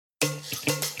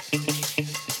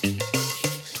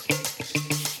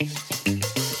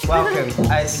Welcome.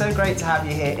 It's so great to have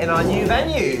you here in our new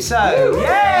venue. So,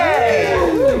 yay!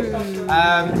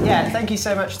 Thank you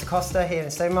so much to Costa here in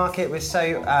Stowmarket. We're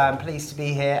so pleased to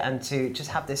be here and to just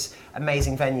have this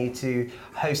amazing venue to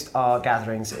host our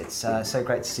gatherings. It's so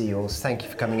great to see you all. So thank you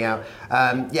for coming out.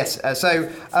 My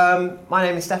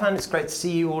name is Stefan. It's great to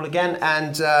see you all again.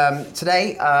 And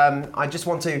today, I just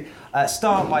want to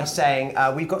start by saying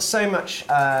we've got so much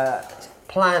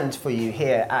planned for you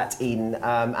here at Eden,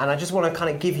 and I just want to kind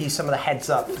of give you some of the heads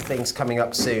up for things coming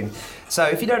up soon. So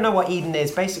if you don't know what Eden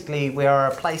is, basically we are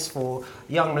a place for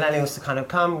young millennials to kind of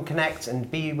come, connect and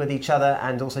be with each other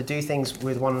and also do things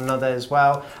with one another as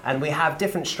well. And we have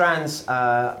different strands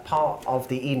part of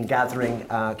the Eden Gathering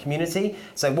community.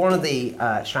 So one of the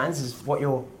strands is what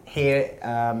you're here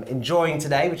enjoying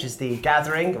today, which is the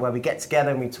gathering where we get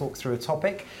together and we talk through a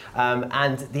topic.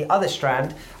 And the other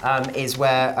strand is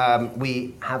where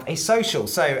we have a social.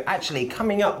 So actually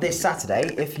coming up this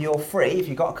Saturday, if you're free, if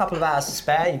you've got a couple of hours to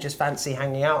spare, you just fancy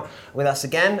hanging out with us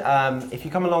again, if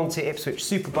you come along to Ipswich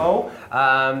Super Bowl,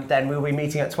 then we'll be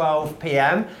meeting at 12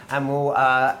 p.m. and we'll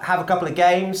have a couple of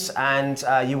games and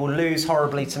you will lose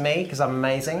horribly to me because I'm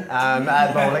amazing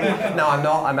at bowling. No, I'm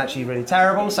not. I'm actually really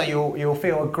terrible. So you'll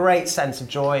feel a great sense of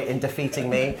joy in defeating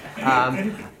me.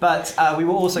 But we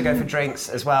will also go for drinks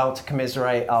as well to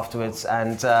commiserate afterwards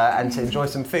and to enjoy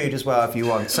some food as well if you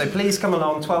want. So please come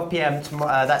along, 12 p.m.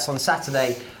 tomorrow. That's on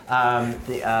Saturday,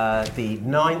 the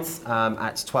 9th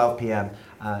at 12 p.m.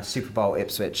 Super Bowl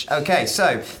Ipswich. Okay,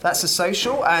 so that's a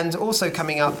social, and also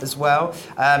coming up as well,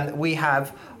 we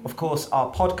have, of course,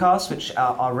 our podcasts, which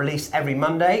are released every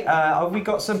Monday. Have we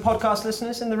got some podcast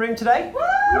listeners in the room today?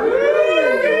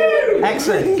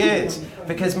 Excellent, good.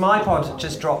 Because my pod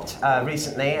just dropped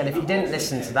recently, and if you didn't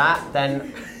listen to that,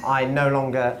 then I no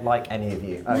longer like any of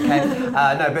you, okay?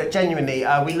 No, but genuinely,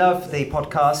 we love the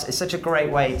podcast. It's such a great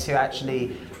way to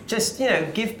actually just,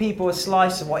 give people a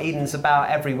slice of what Eden's about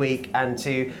every week and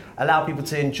to allow people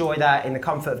to enjoy that in the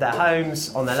comfort of their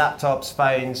homes, on their laptops,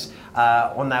 phones,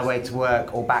 on their way to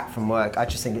work or back from work. I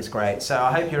just think it's great. So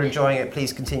I hope you're enjoying it.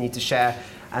 Please continue to share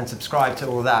and subscribe to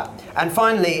all of that. And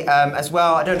finally, as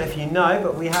well, I don't know if you know,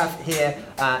 but we have here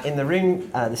in the room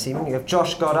this evening, we have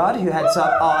Josh Goddard, who heads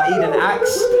up our Eden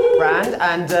Axe brand.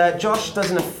 And Josh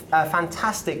does a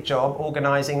fantastic job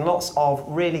organising lots of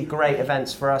really great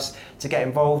events for us to get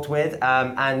involved with.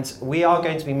 And we are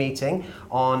going to be meeting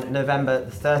on November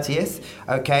the 30th,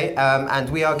 okay? And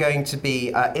we are going to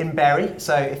be in Bury.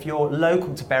 So if you're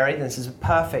local to Bury, then this is a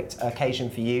perfect occasion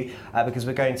for you because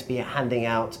we're going to be handing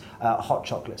out hot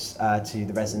chocolates to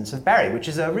the residents of Bury, which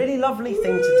is a really lovely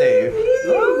thing to do.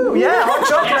 Ooh, yeah, hot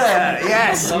chocolate!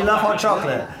 Yes, we love hot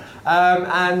chocolate.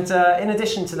 And in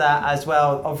addition to that as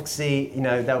well, obviously,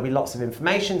 there'll be lots of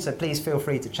information, so please feel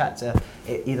free to chat to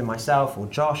either myself or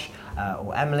Josh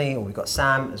or Emily, or we've got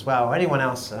Sam as well, or anyone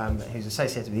else who's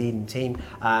associated with the Eden team.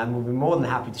 We'll be more than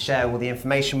happy to share all the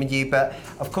information with you. But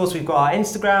of course, we've got our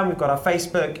Instagram, we've got our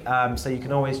Facebook, so you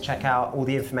can always check out all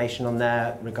the information on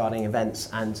there regarding events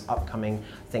and upcoming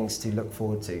things to look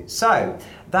forward to. So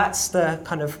that's the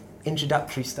kind of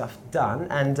introductory stuff done,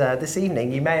 and this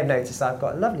evening you may have noticed I've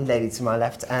got a lovely lady to my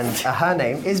left, and her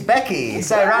name is Becky.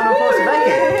 So round of applause for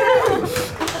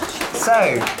Becky.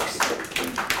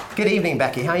 So, good evening,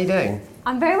 Becky. How are you doing?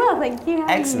 I'm very well, thank you. How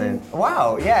are Excellent. You?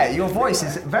 Wow, yeah, your voice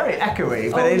is very echoey,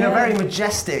 but in a very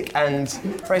majestic and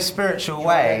very spiritual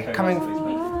way, coming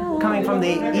from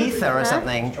the ether or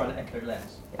something. Trying to echo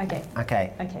less.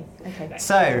 Okay.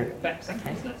 So,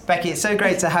 Becky, it's so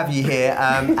great to have you here.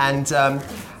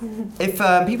 If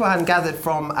people hadn't gathered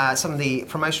from some of the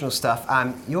promotional stuff,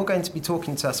 you're going to be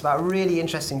talking to us about a really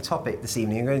interesting topic this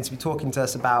evening. You're going to be talking to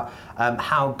us about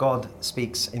how God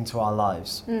speaks into our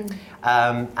lives.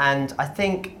 And I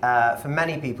think for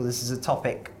many people, this is a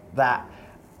topic that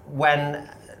when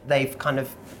they've kind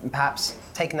of perhaps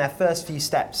taken their first few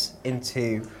steps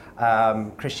into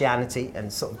Christianity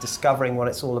and sort of discovering what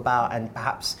it's all about, and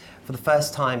perhaps for the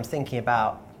first time thinking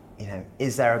about,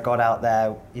 is there a God out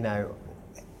there?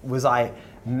 Was I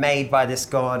made by this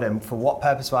God, and for what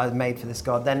purpose was I made for this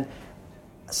God? Then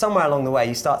somewhere along the way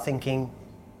you start thinking,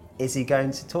 is he going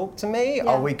to talk to me? Yeah.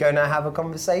 Are we going to have a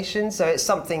conversation? So it's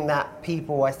something that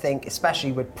people, I think,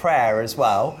 especially with prayer as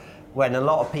well, when a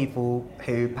lot of people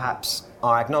who perhaps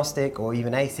are agnostic or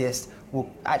even atheist will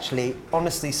actually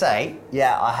honestly say,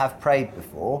 yeah, I have prayed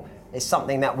before. It's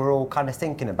something that we're all kind of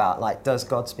thinking about, like, does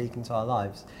God speak into our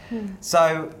lives?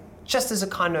 So just as a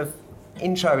kind of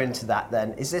intro into that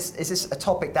then, is this a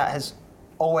topic that has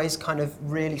always kind of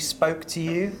really spoke to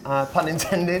you, pun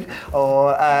intended,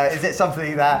 or is it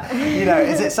something that,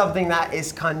 is it something that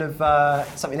is kind of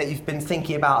something that you've been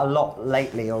thinking about a lot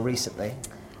lately or recently?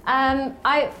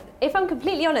 If I'm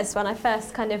completely honest, when I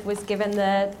first kind of was given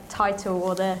the title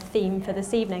or the theme for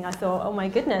this evening, I thought, oh my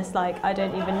goodness, like I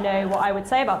don't even know what I would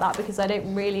say about that because I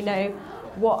don't really know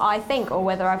what I think or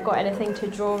whether I've got anything to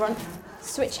draw on.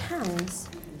 Switch hands.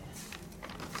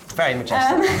 Very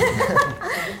majestic.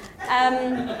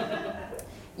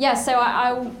 Yeah, so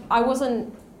I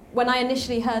wasn't, when I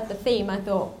initially heard the theme, I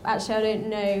thought, actually I don't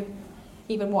know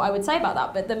even what I would say about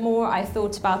that, but the more I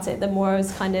thought about it, the more I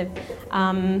was kind of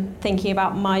thinking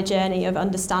about my journey of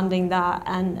understanding that,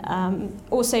 and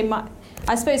also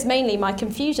I suppose mainly my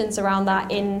confusions around that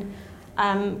in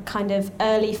kind of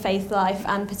early faith life,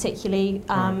 and particularly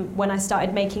when I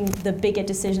started making the bigger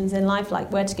decisions in life,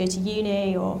 like where to go to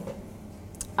uni or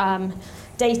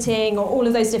dating or all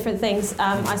of those different things.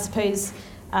 I suppose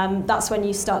that's when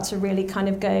you start to really kind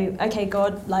of go, okay,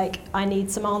 God, like I need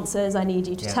some answers, I need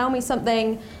you to tell me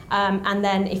something, and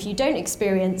then if you don't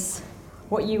experience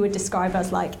what you would describe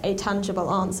as like a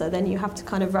tangible answer, then you have to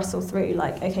kind of wrestle through,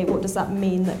 like, okay, what does that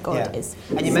mean that God is?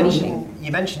 And you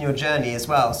mentioned your journey as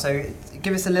well, so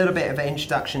give us a little bit of an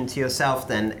introduction to yourself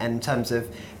then, in terms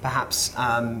of perhaps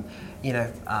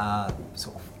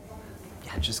sort of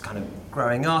just kind of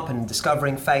growing up and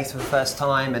discovering faith for the first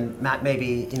time, and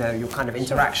maybe your kind of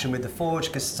interaction with the Forge,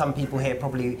 because some people here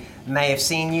probably may have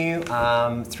seen you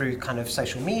through kind of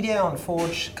social media on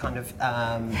Forge kind of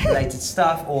related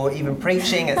stuff, or even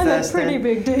preaching at Thurston. That's a pretty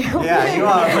big deal. Yeah, you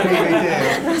are a pretty big deal.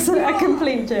 That's a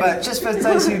complete joke. But just for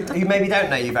those who maybe don't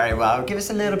know you very well, give us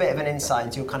a little bit of an insight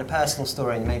into your kind of personal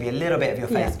story and maybe a little bit of your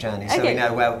faith journey, so we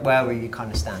know where you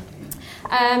kind of stand.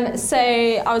 So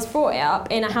I was brought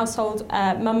up in a household,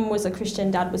 mum was a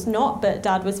Christian, dad was not, but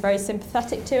dad was very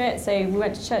sympathetic to it, so we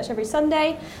went to church every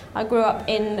Sunday. I grew up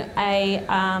in a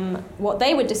what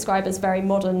they would describe as very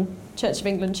modern Church of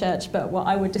England church, but what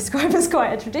I would describe as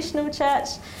quite a traditional church,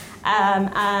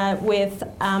 with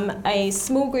a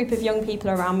small group of young people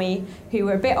around me who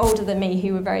were a bit older than me,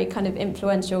 who were very kind of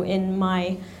influential in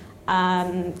my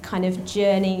kind of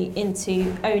journey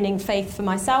into owning faith for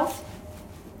myself.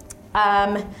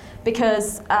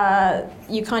 Because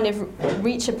you kind of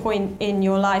reach a point in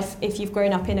your life, if you've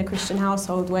grown up in a Christian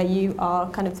household, where you are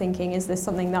kind of thinking, is this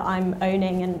something that I'm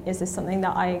owning, and is this something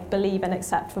that I believe and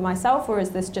accept for myself, or is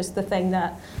this just the thing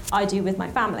that I do with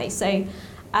my family? So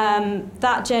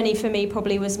that journey for me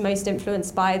probably was most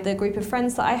influenced by the group of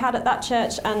friends that I had at that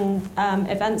church, and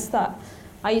events that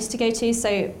I used to go to.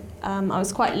 So I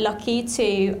was quite lucky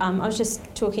to, I was just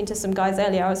talking to some guys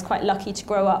earlier, I was quite lucky to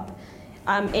grow up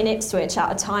in Ipswich at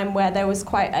a time where there was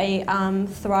quite a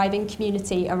thriving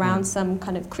community around some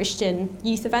kind of Christian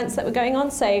youth events that were going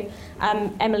on. So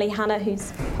Emily Hannah,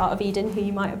 who's part of Eden, who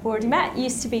you might have already met,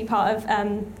 used to be part of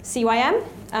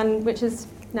CYM, which is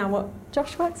now what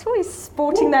Josh works for. He's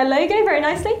sporting their logo very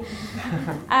nicely.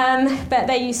 But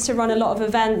they used to run a lot of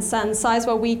events and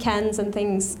Sizewell weekends and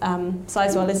things.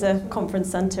 Sizewell is a conference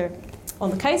centre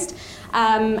on the coast.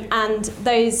 And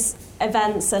those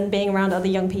events and being around other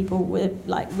young people were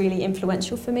like really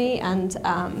influential for me, and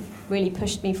really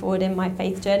pushed me forward in my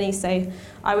faith journey. So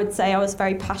I would say I was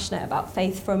very passionate about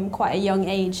faith from quite a young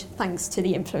age, thanks to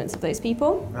the influence of those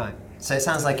people. Right. So it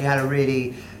sounds like you had a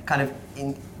really kind of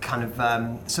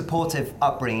supportive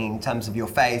upbringing in terms of your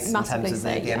faith, Massively in terms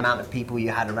of the amount of people you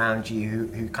had around you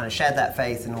who kind of shared that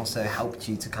faith and also helped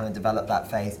you to kind of develop that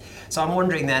faith. So I'm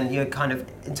wondering then, you're kind of,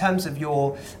 in terms of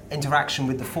your interaction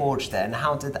with the Forge then,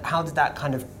 how did that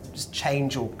kind of just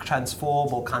change or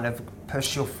transform or kind of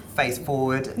push your faith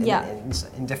forward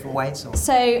in different ways? Or?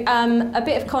 So a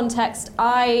bit of context,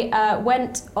 I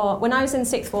went, when I was in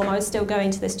sixth form, I was still going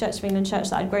to this Church of England church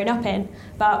that I'd grown up in,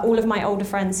 but all of my older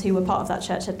friends who were part of that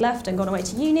church had left and gone away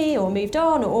to uni or moved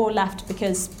on, or left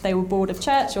because they were bored of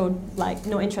church or like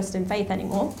not interested in faith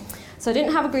anymore. So I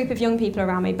didn't have a group of young people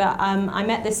around me, but I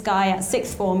met this guy at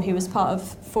sixth form who was part of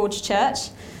Forge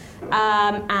Church.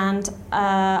 And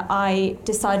I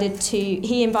decided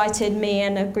he invited me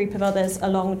and a group of others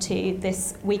along to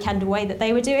this weekend away that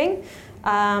they were doing,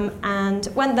 and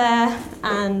went there,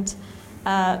 and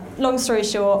long story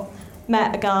short,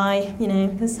 met a guy,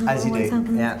 this is as always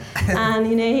happens. Yeah. And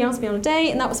he asked me on a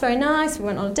date, and that was very nice. We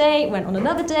went on a date, went on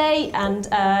another date, and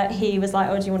he was like,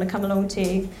 oh, do you want to come along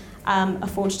to a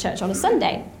Forge church on a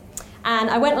Sunday?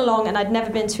 And I went along, and I'd never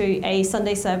been to a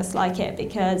Sunday service like it,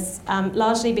 because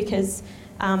largely because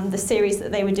the series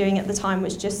that they were doing at the time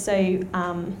was just so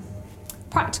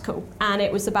practical, and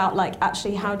it was about like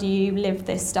actually how do you live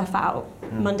this stuff out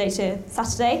Monday to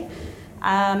Saturday.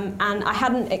 And I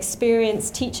hadn't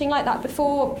experienced teaching like that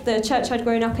before. The church I'd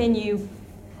grown up in,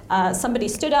 somebody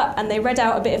stood up and they read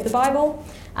out a bit of the Bible,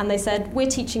 and they said, we're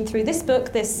teaching through this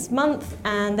book this month,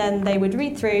 and then they would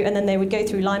read through, and then they would go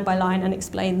through line by line and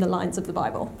explain the lines of the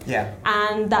Bible. Yeah.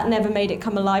 And that never made it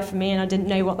come alive for me, and I didn't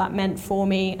know what that meant for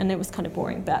me, and it was kind of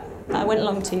boring. But I went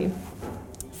along to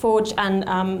Forge,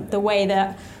 and the way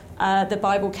that the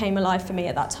Bible came alive for me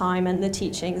at that time, and the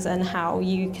teachings, and how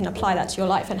you can apply that to your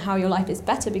life, and how your life is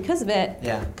better because of it.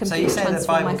 Yeah. So you say the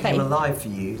Bible came alive for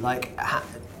you. Like,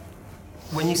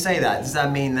 when you say that, does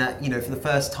that mean that, for the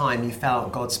first time you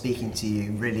felt God speaking to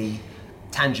you really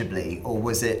tangibly, or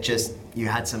was it just you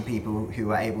had some people who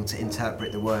were able to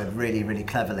interpret the word really, really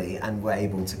cleverly and were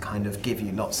able to kind of give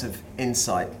you lots of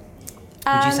insight?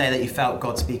 Would you say that you felt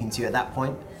God speaking to you at that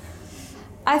point?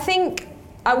 I think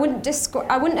I wouldn't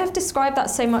have described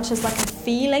that so much as like a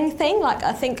feeling thing. Like,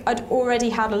 I think I'd already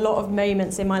had a lot of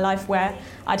moments in my life where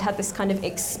I'd had this kind of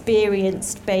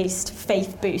experience-based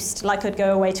faith boost. Like, I'd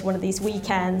go away to one of these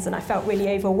weekends and I felt really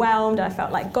overwhelmed. I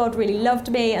felt like God really loved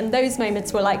me, and those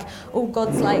moments were like, oh,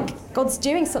 God's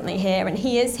doing something here, and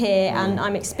He is here, and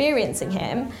I'm experiencing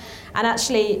Him. And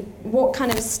actually, what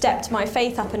kind of stepped my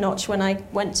faith up a notch when I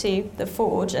went to the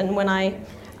Forge, and when I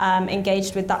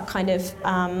engaged with that kind of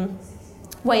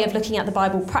way of looking at the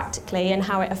Bible practically and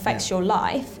how it affects your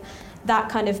life, that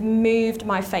kind of moved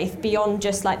my faith beyond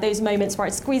just like those moments where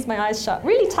I'd squeeze my eyes shut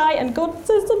really tight and God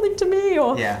says something to me,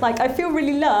 or like I feel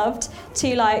really loved,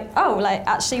 to like, oh, like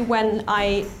actually when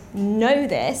I know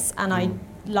this and I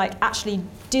like actually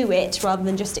do it rather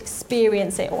than just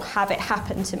experience it or have it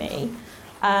happen to me,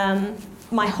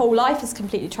 my whole life is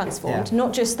completely transformed.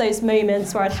 Not just those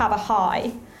moments where I'd have a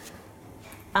high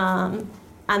and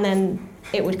then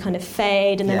it would kind of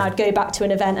fade, and then I'd go back to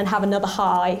an event and have another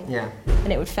high,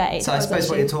 and it would fade. So I suppose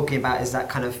what you're talking about is that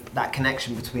kind of that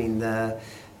connection between the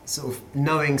sort of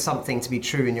knowing something to be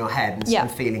true in your head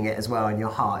and feeling it as well in your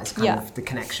heart. It's kind of the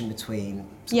connection between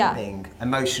being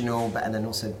emotional, and then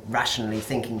also rationally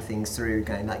thinking things through,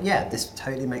 going like, this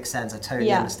totally makes sense. I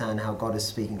totally understand how God is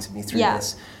speaking to me through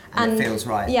this. And it feels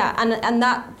right. Yeah, and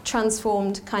that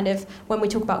transformed kind of, when we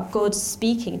talk about God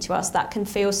speaking to us, that can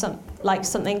feel like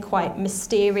something quite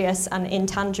mysterious and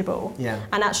intangible. Yeah.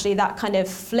 And actually that kind of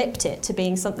flipped it to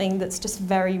being something that's just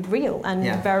very real and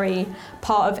very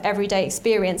part of everyday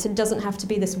experience. It doesn't have to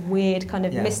be this weird kind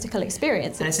of mystical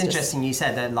experience. And it's interesting you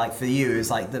said that, like, for you, it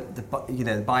was like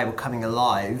the Bible coming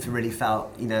alive really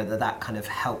felt, that kind of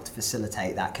helped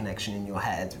facilitate that connection in your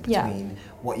head between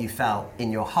what you felt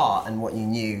in your heart and what you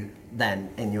knew then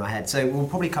in your head. So we'll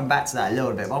probably come back to that a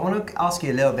little bit, but I want to ask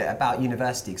you a little bit about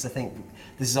university, because I think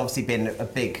this has obviously been a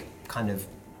big kind of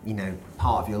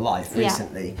part of your life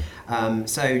recently.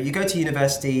 So you go to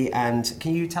university, and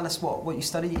can you tell us what you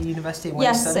studied at university and where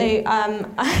you studied? So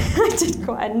I did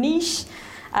quite a niche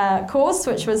course,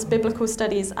 which was biblical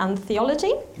studies and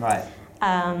theology. Right.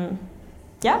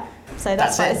 So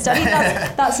that's what I studied.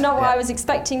 That's not what I was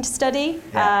expecting to study.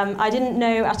 I didn't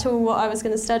know at all what I was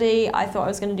going to study. I thought I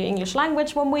was going to do English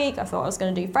language one week. I thought I was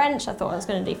going to do French. I thought I was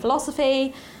going to do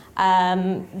philosophy.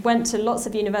 Went to lots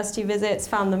of university visits,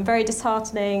 found them very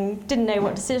disheartening, didn't know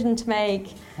what decision to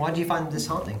make. Why do you find them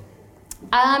disheartening?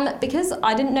 Because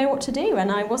I didn't know what to do,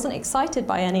 and I wasn't excited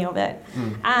by any of it.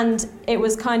 And it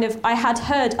was kind of, I had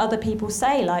heard other people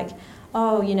say like,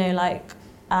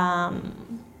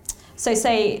 so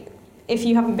say if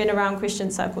you haven't been around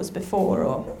Christian circles before,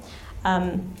 or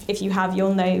if you have,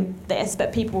 you'll know this,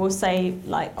 but people will say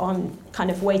like, I'm kind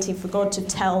of waiting for God to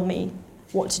tell me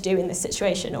what to do in this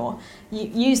situation, or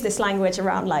you use this language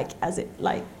around like, as it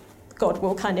like, God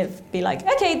will kind of be like,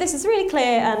 okay, this is really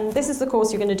clear, and this is the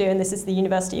course you're going to do, and this is the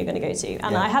university you're going to go to.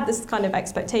 And I had this kind of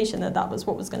expectation that was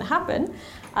what was going to happen,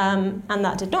 and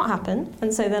that did not happen.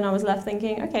 And so then I was left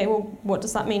thinking, okay, well, what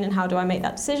does that mean, and how do I make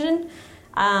that decision?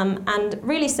 And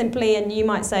really simply, and you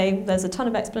might say there's a ton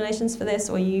of explanations for this,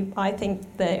 or I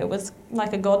think that it was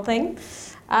like a God thing.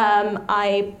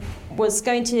 I was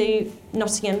going to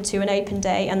Nottingham to an open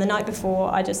day, and the night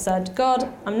before I just said, God,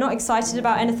 I'm not excited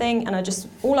about anything, and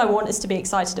all I want is to be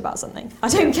excited about something. I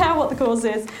don't care what the course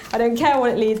is, I don't care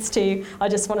what it leads to, I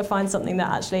just want to find something that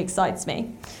actually excites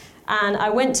me. And I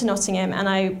went to Nottingham, and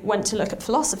I went to look at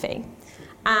philosophy,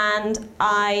 and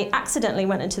I accidentally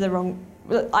went into the wrong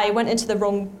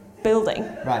building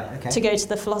to go to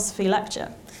the philosophy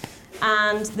lecture.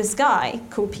 And this guy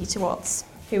called Peter Watts,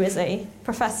 who is a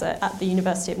professor at the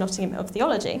University of Nottingham of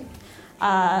Theology,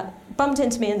 bumped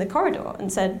into me in the corridor and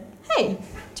said, hey, do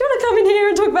you want to come in here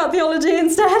and talk about theology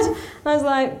instead? And I was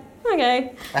like,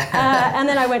 okay. And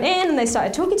then I went in and they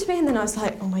started talking to me, and then I was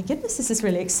like, oh my goodness, this is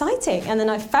really exciting. And then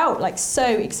I felt like so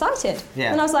excited.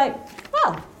 Yeah. And I was like,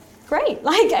 well, great.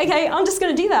 Like, okay, I'm just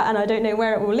going to do that. And I don't know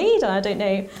where it will lead. And I don't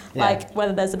know like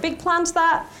whether there's a big plan to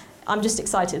that. I'm just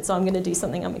excited. So I'm going to do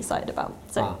something I'm excited about.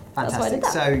 So that's why I did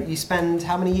that. So you spend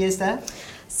how many years there?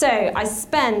 So I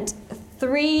spent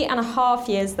 3.5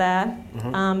 years there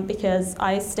because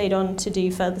I stayed on to do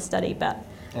further study, but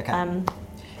well,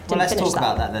 let's talk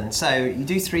about that then. So you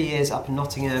do 3 years up in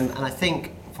Nottingham, and I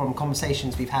think from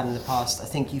conversations we've had in the past, I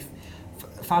think you've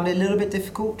found it a little bit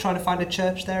difficult trying to find a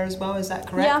church there as well. Is that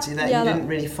correct? Yeah. That you didn't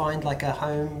really find like a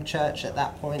home church at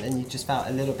that point, and you just felt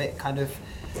a little bit kind of,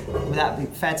 would that be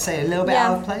fair to say, a little bit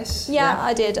out of place? Yeah,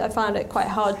 I did. I found it quite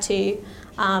hard to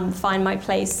find my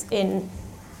place in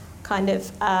kind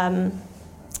of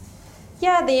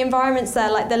the environments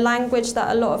there, like the language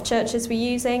that a lot of churches were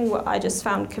using, I just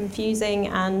found confusing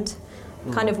and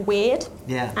kind of weird.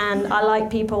 Yeah. And I like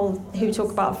people who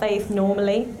talk about faith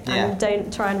normally and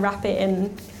don't try and wrap it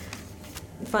in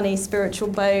funny spiritual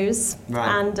bows. Right.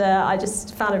 And I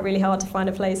just found it really hard to find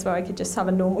a place where I could just have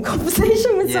a normal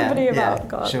conversation with somebody about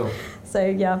God. Sure. So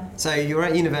yeah. So you're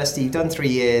at university, you've done 3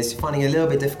 years, you're finding it a little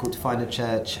bit difficult to find a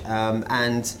church,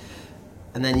 and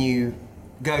then you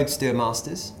go to do a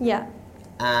master's. Yeah.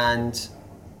 And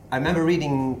I remember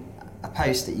reading a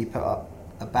post that you put up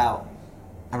about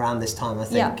around this time, I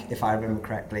think, if I remember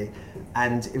correctly.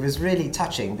 And it was really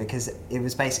touching because it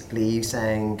was basically you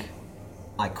saying,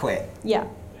 I quit. Yeah.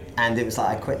 And it was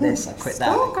like, I quit this, I quit that,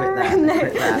 I quit that, no. I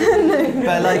quit that.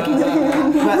 But like,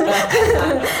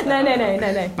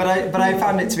 No. But I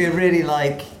found it to be a really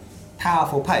like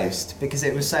powerful post because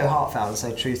it was so heartfelt and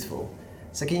so truthful.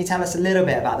 So can you tell us a little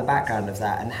bit about the background of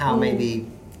that and how maybe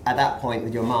at that point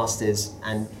with your masters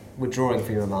and withdrawing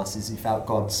from your masters, you felt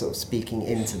God sort of speaking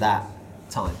into that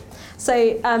time?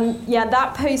 So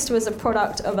that post was a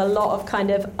product of a lot of kind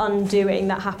of undoing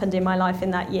that happened in my life in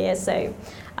that year. So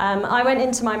I went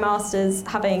into my masters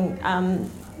having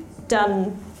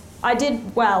I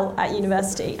did well at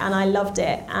university and I loved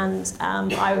it, and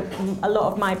a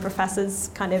lot of my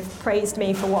professors kind of praised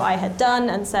me for what I had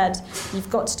done and said, you've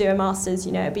got to do a masters,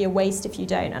 it'd be a waste if you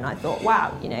don't. And I thought,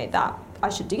 wow, that I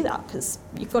should do that because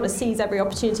you've got to seize every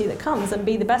opportunity that comes and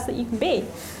be the best that you can be.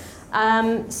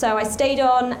 So I stayed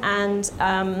on, and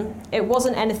it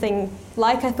wasn't anything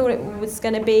like I thought it was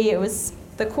going to be.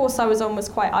 The course I was on was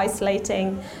quite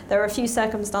isolating. There were a few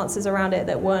circumstances around it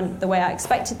that weren't the way I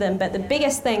expected them, but the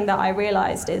biggest thing that I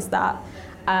realised is that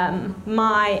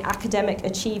my academic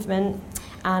achievement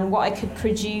and what I could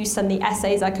produce and the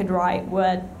essays I could write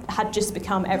had just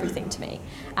become everything to me.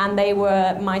 And they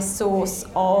were my source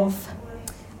of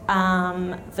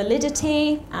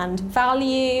validity and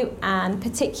value, and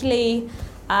particularly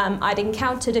I'd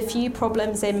encountered a few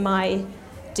problems in my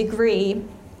degree.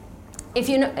 If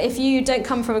you don't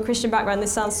come from a Christian background,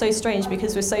 this sounds so strange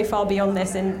because we're so far beyond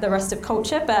this in the rest of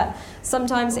culture, but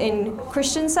sometimes in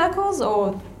Christian circles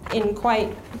or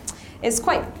it's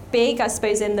quite big, I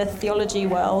suppose, in the theology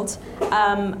world,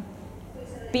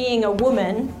 being a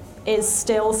woman is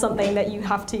still something that you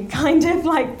have to kind of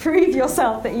like prove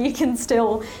yourself that you can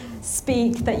still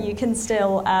speak, that you can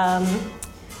still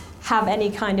have any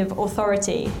kind of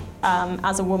authority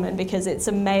as a woman, because it's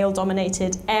a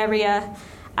male-dominated area.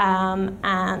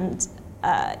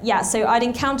 So I'd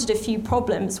encountered a few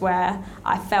problems where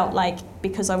I felt like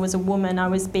because I was a woman, I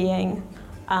was being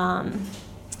kind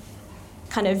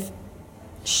of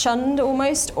shunned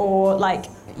almost, or like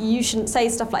you shouldn't say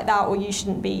stuff like that, or you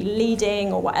shouldn't be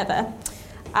leading or whatever.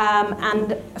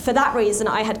 And for that reason,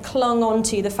 I had clung on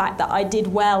to the fact that I did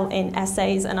well in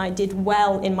essays and I did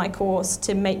well in my course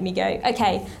to make me go,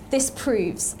 okay, this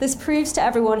proves to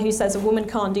everyone who says a woman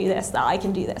can't do this that I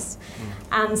can do this.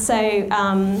 And so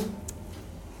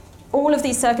all of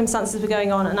these circumstances were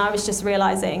going on, and I was just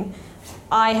realizing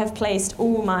I have placed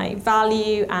all my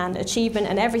value and achievement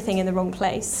and everything in the wrong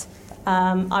place.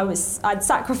 I'd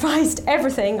sacrificed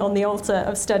everything on the altar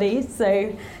of study,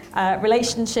 so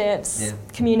relationships,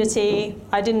 community.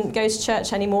 I didn't go to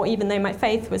church anymore, even though my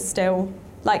faith was still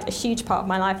like a huge part of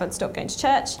my life. I'd stopped going to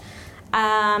church,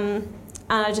 and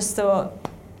I just thought,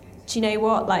 do you know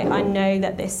what? Like, I know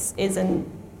that this isn't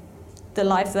the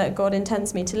life that God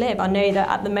intends me to live. I know that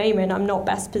at the moment I'm not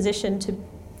best positioned to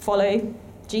follow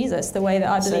Jesus the way that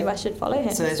I believe I should follow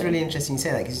him. So it's really interesting you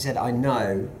say that, because you said I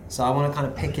know, so I want to kind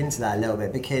of pick into that a little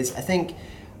bit, because I think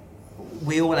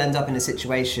we all end up in a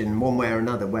situation one way or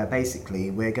another where basically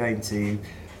we're going to,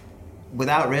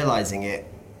 without realising it,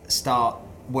 start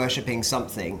worshipping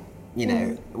something you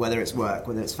know, whether it's work,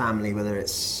 whether it's family, whether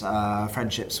it's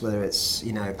friendships, whether it's,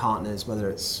 you know, partners, whether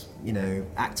it's, you know,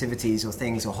 activities or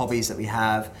things or hobbies that we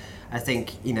have. I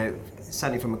think, you know,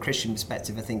 certainly from a Christian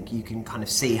perspective, I think you can kind of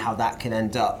see how that can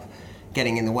end up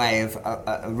getting in the way of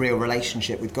a real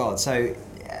relationship with God. So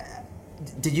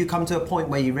did you come to a point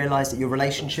where you realised that your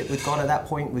relationship with God at that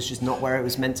point was just not where it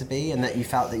was meant to be, and that you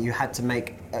felt that you had to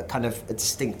make a kind of a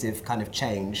distinctive kind of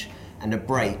change and a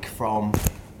break from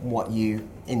what you,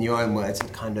 in your own words,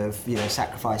 had kind of, you know,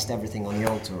 sacrificed everything on the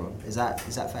altar? Is that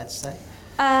fair to say?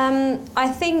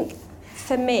 I think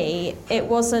for me, it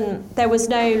wasn't, there was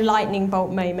no lightning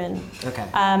bolt moment. Okay.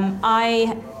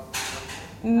 I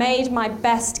made my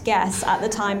best guess at the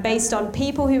time based on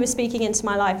people who were speaking into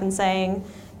my life and saying,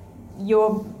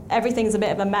 everything's a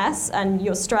bit of a mess and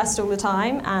you're stressed all the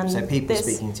time. And so people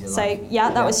speaking to your life. So yeah,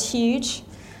 that was huge.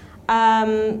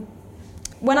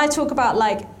 When I talk about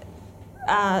like,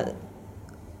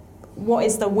 what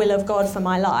is the will of God for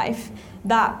my life,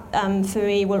 that for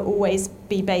me will always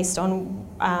be based on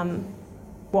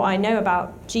what I know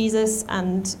about Jesus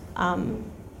and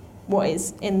what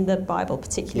is in the Bible,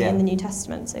 particularly in the New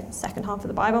Testament, so the second half of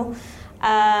the Bible.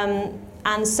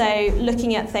 And so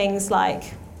looking at things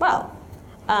like, well,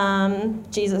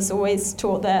 Jesus always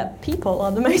taught that people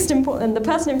are the most important, the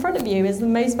person in front of you is the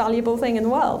most valuable thing in the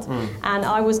world. And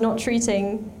I was not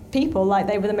treating people like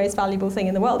they were the most valuable thing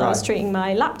in the world. Right. I was treating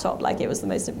my laptop like it was the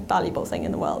most valuable thing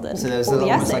in the world. And so there was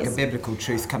almost like a biblical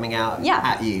truth coming out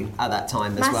at you at that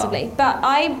time as well. Massively. But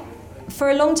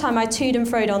for a long time, I toed and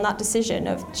froed on that decision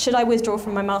of should I withdraw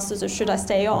from my master's or should I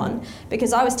stay on?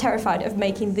 Because I was terrified of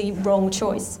making the wrong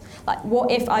choice. Like, what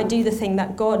if I do the thing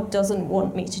that God doesn't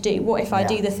want me to do? What if I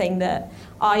do the thing that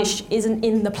isn't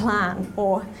in the plan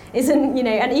or isn't, you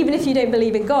know, and even if you don't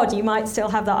believe in God, you might still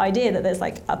have that idea that there's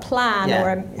like a plan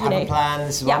or have a plan,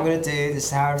 this is what I'm going to do, this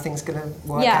is how everything's going to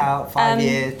work out, 5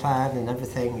 years plan and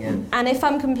everything. And if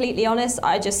I'm completely honest,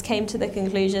 I just came to the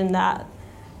conclusion that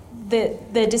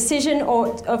the decision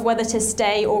of whether to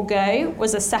stay or go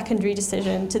was a secondary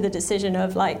decision to the decision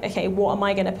of like, okay, what am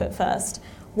I going to put first?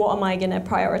 What am I going to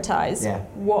prioritize?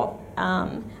 What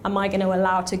am I going to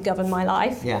allow to govern my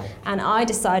life? And I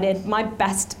decided my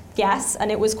best guess, and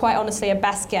it was quite honestly a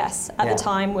best guess at the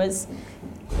time, was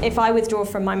if I withdraw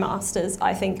from my master's,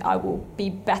 I think I will be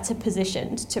better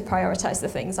positioned to prioritize the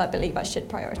things I believe I should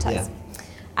prioritize.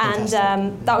 And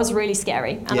that was really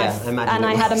scary. And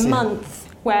I had a month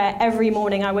where every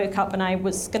morning I woke up and I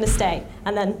was going to stay,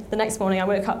 and then the next morning I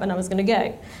woke up and I was going to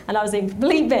go, and I was in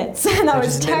complete bits, and I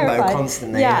was terrified.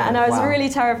 Constantly, and I was really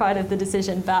terrified of the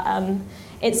decision, but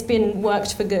it's been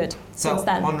worked for good since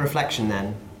then. So on reflection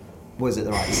then, was it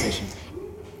the right decision?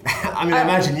 I mean, I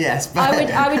imagine yes, but...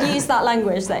 I would use that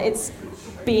language, that it's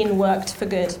been worked for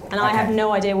good, and I have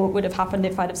no idea what would have happened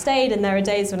if I'd have stayed, and there are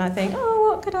days when I think, oh,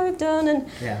 what could I have done?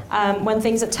 And when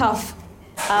things are tough,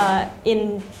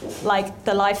 in like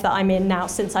the life that I'm in now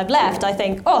since I've left, I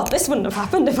think, oh, this wouldn't have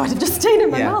happened if I'd have just stayed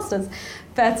in my master's.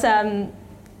 But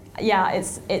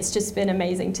it's just been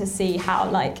amazing to see how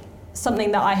like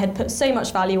something that I had put so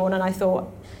much value on, and I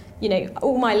thought, you know,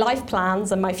 all my life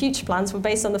plans and my future plans were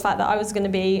based on the fact that I was going to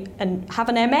be and have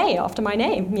an MA after my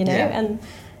name, you know, and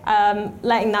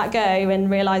letting that go and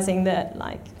realizing that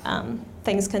like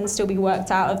things can still be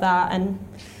worked out of that, and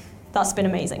that's been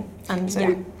amazing. And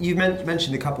so you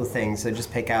mentioned a couple of things, so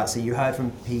just pick out. So you heard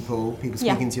from people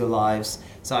speaking to your lives.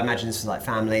 So I imagine this was like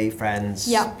family,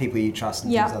 friends, people you trust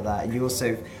and things like that. And you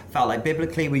also felt like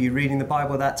biblically, were you reading the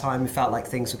Bible at that time? You felt like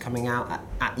things were coming out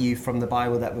at you from the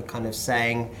Bible that were kind of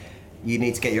saying, you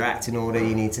need to get your act in order,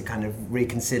 you need to kind of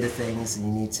reconsider things, and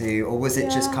you need to, or was it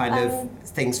just kind of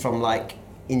things from like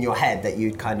in your head that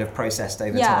you'd kind of processed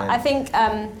over time? I think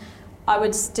I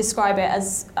would describe it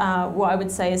as what I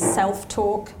would say is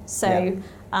self-talk. So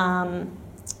from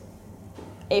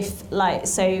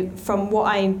what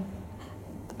I,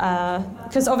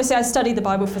 because obviously I studied the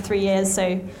Bible for 3 years,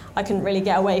 so I couldn't really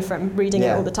get away from reading it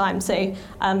all the time. So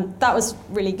that was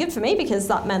really good for me, because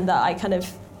that meant that I kind of,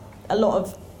 a lot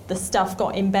of the stuff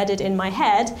got embedded in my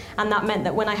head, and that meant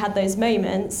that when I had those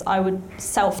moments, I would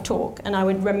self-talk and I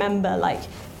would remember like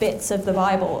bits of the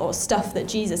Bible or stuff that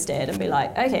Jesus did and be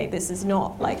like, okay, this is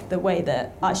not like the way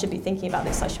that I should be thinking about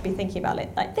this, I should be thinking about it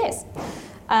like this.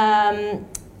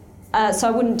 So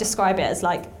I wouldn't describe it as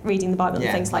like reading the Bible and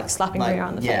things like slapping me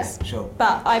around the face. Sure.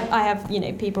 But I have, you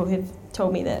know, people who've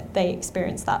told me that they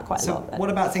experience that quite a lot. So what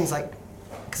about things like,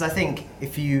 because I think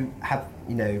if you have,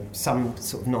 you know, some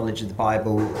sort of knowledge of the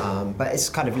Bible, but it's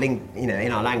kind of linked, you know,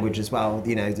 in our language as well,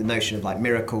 you know, the notion of like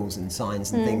miracles and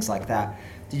signs and things like that.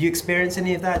 Did you experience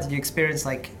any of that? Did you experience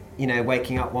like, you know,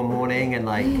 waking up one morning and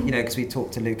like, you know, because we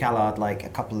talked to Luke Allard like a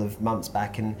couple of months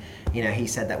back, and, you know, he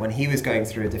said that when he was going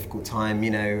through a difficult time,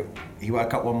 you know, he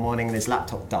woke up one morning and his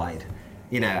laptop died,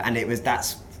 you know, and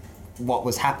that's what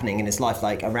was happening in his life,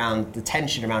 like around the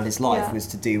tension around his life was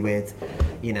to do with,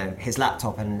 you know, his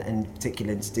laptop and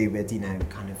particularly to do with, you know,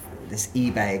 kind of this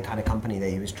eBay kind of company that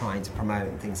he was trying to promote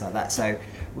and things like that. So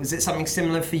was it something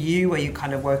similar for you where you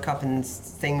kind of woke up and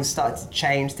things started to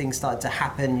change, things started to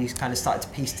happen, you kind of started to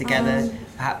piece together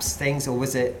perhaps things, or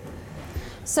was it?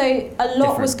 So a lot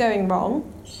different? was going wrong.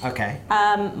 Okay.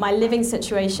 My living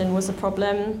situation was a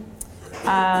problem.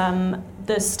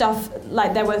 The stuff,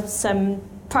 like there were some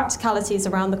practicalities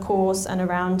around the course and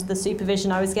around the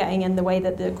supervision I was getting and the way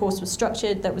that the course was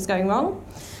structured that was going wrong.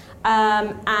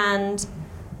 And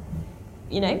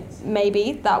you know,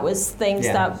 maybe that was things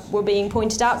that were being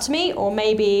pointed out to me, or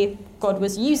maybe God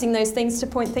was using those things to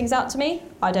point things out to me.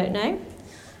 I don't know.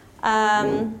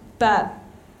 But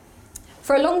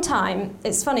for a long time,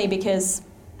 it's funny because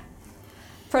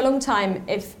for a long time,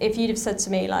 if you'd have said to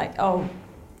me like, oh,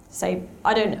 say,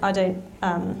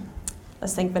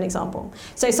 let's think of an example.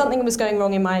 So something was going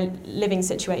wrong in my living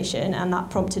situation and that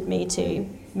prompted me to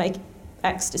make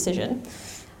X decision.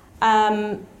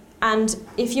 And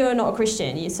if you're not a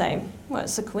Christian, you say, well,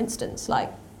 it's a coincidence.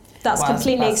 Like, that's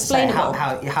completely explainable.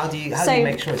 How do you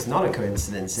make sure it's not a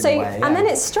coincidence in a way? And then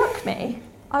it struck me.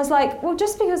 I was like, well,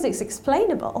 just because it's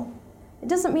explainable, it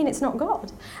doesn't mean it's not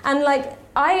God. And like,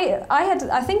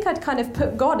 I think I'd kind of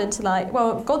put God into like,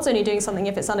 well, God's only doing something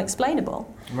if it's unexplainable.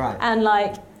 Right. And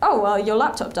like, oh, well, your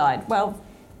laptop died. Well,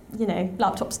 you know,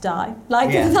 laptops die.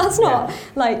 Like, that's not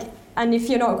like. And if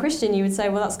you're not a Christian, you would say,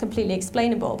 well, that's completely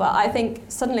explainable. But I think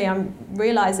suddenly I'm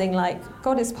realizing, like,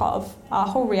 God is part of our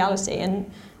whole reality and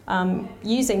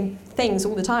using things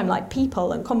all the time, like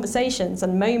people and conversations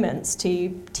and moments to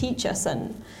teach us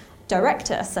and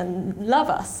direct us and love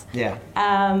us. Yeah.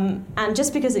 And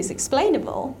just because it's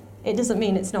explainable, it doesn't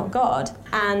mean it's not God.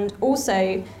 And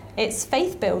also, it's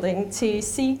faith building to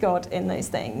see God in those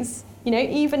things. You know,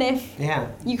 even if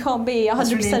you can't be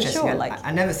 100% sure. Like,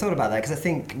 I never thought about that because I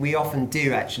think we often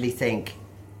do actually think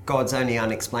God's only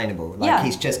unexplainable. Like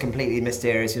he's just completely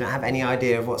mysterious. You don't have any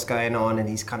idea of what's going on, and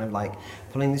he's kind of like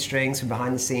pulling the strings from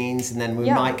behind the scenes, and then we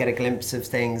might get a glimpse of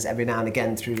things every now and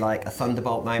again through like a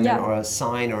thunderbolt moment or a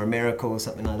sign or a miracle or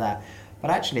something like that. But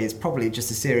actually, it's probably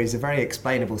just a series of very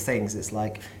explainable things. It's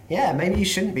like, maybe you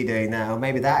shouldn't be doing that, or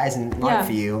maybe that isn't right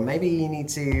for you, or maybe you need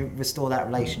to restore that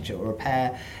relationship or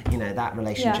repair, you know, that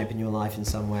relationship in your life in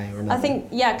some way or another. I think,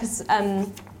 because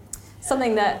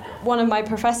something that one of my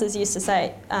professors used to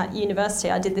say at university,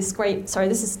 I did this great, sorry,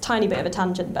 this is a tiny bit of a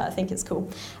tangent, but I think it's cool.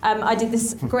 I did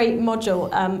this great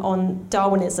module on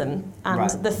Darwinism and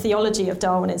the theology of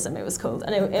Darwinism, it was called.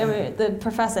 And the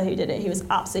professor who did it, he was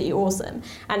absolutely awesome.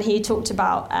 And he talked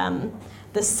about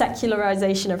the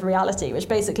secularization of reality, which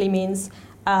basically means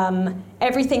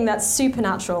everything that's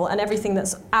supernatural and everything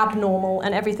that's abnormal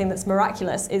and everything that's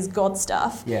miraculous is God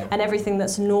stuff, and everything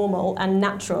that's normal and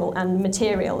natural and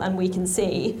material and we can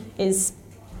see is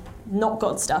not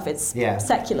God stuff, it's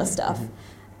secular stuff.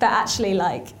 But actually,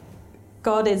 like,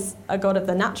 God is a God of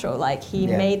the natural, like he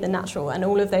made the natural, and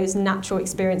all of those natural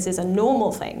experiences and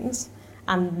normal things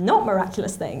and not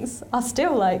miraculous things are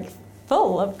still like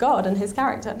full of God and his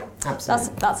character.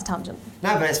 Absolutely. That's a tangent.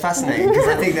 No, but it's fascinating because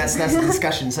I think that's a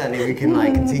discussion certainly we can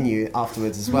like continue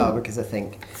afterwards as well, because I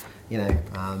think, you know,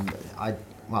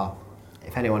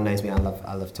 if anyone knows me, I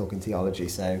love talking theology,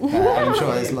 so I'm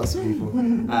sure there's lots of people.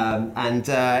 And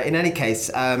in any case,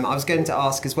 I was going to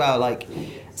ask as well, like,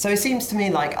 so it seems to me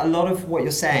like a lot of what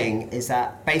you're saying is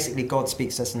that basically God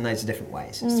speaks to us in loads of different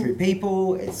ways. It's through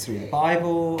people, it's through the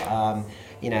Bible,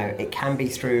 you know, it can be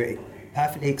through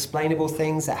perfectly explainable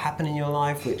things that happen in your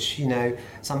life, which, you know,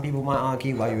 some people might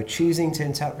argue, well, you're choosing to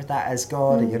interpret that as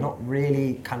God, and you're not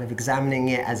really kind of examining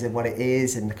it as what it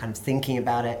is and kind of thinking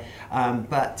about it.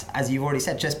 But as you've already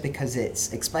said, just because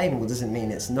it's explainable doesn't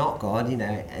mean it's not God, you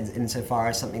know, insofar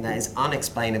as something that is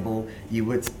unexplainable, you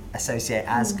would associate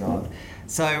as God.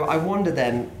 So I wonder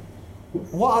then,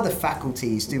 what other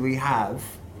faculties do we have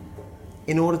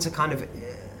in order to kind of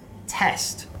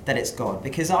test that it's God?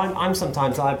 Because I'm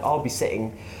sometimes I'll be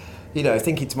sitting, you know,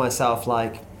 thinking to myself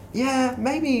like,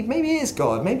 maybe it is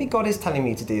God. Maybe God is telling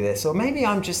me to do this, or maybe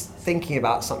I'm just thinking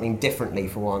about something differently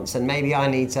for once, and maybe I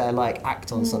need to like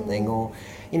act on something, or,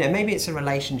 you know, maybe it's a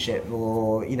relationship,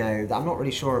 or, you know, that I'm not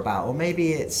really sure about, or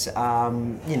maybe it's,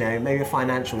 you know, maybe a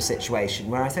financial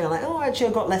situation where I think like, oh, actually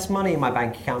I've got less money in my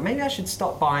bank account. Maybe I should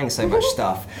stop buying so much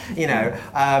stuff, you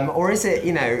know, or is it,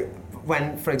 you know,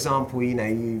 when, for example, you know,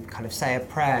 you kind of say a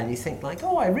prayer and you think like,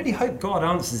 oh, I really hope God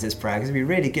answers this prayer because it'd be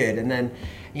really good, and then,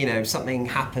 you know, something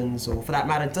happens, or for that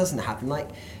matter, doesn't happen. Like,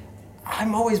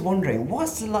 I'm always wondering,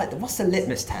 what's the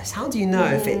litmus test? How do you know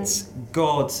if it's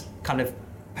God kind of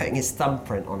putting his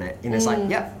thumbprint on it? You know, it's like,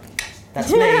 yep,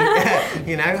 that's me.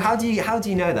 You know, how do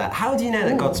you know that? How do you know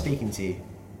that God's speaking to you?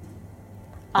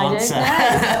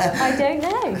 I don't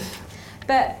know.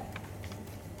 But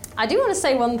I do want to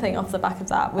say one thing off the back of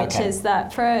that, which is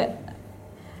that for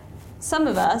some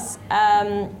of us,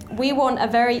 we want a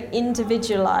very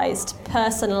individualized,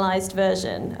 personalized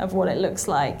version of what it looks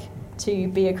like to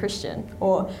be a Christian.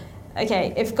 Or,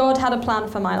 okay, if God had a plan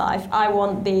for my life, I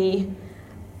want the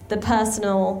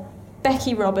personal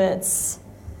Becky Roberts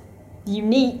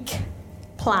unique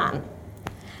plan.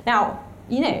 Now,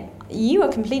 you know, you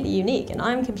are completely unique and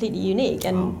I'm completely unique,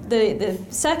 and the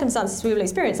circumstances we will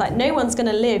experience, like, no one's going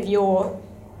to live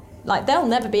there'll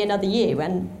never be another you,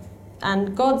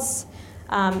 and God's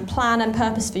plan and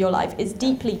purpose for your life is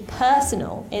deeply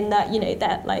personal, in that, you know,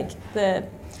 that, like,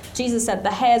 Jesus said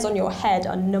the hairs on your head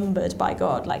are numbered by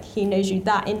God. Like, he knows you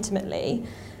that intimately.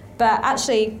 But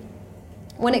actually,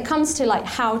 when it comes to, like,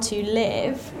 how to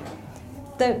live,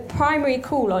 the primary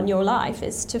call on your life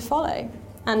is to follow,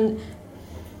 and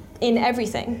in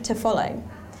everything to follow.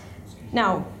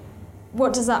 Now,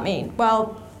 what does that mean?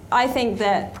 Well, I think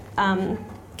that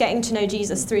getting to know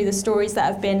Jesus through the stories that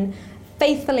have been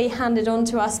faithfully handed on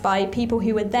to us by people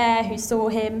who were there, who saw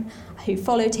him, who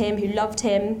followed him, who loved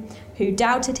him, who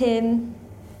doubted him,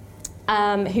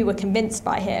 who were convinced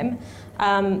by him,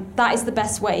 that is the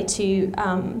best way to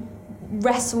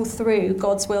wrestle through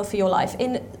God's will for your life.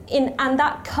 And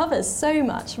that covers so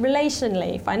much,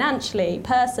 relationally, financially,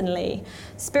 personally,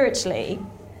 spiritually,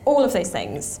 all of those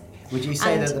things. Would you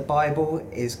say that the Bible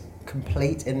is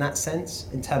complete in that sense,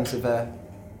 in terms of a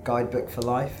guidebook for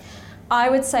life? I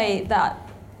would say that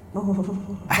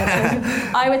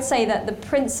the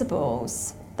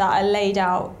principles that are laid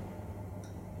out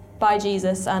by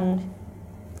Jesus, and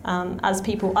as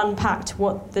people unpacked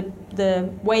what the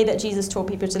way that Jesus taught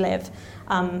people to live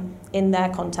in their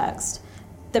context,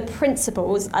 the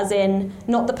principles, as in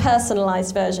not the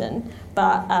personalized version,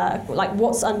 but like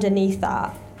what's underneath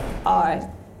that, are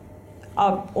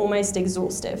almost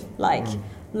exhaustive. Like,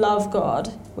 love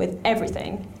God with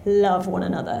everything, love one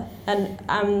another.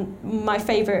 And my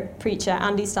favorite preacher,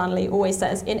 Andy Stanley, always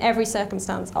says, in every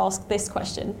circumstance, ask this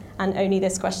question, and only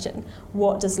this question: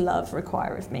 what does love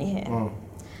require of me here?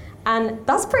 And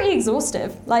that's pretty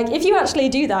exhaustive. Like, if you actually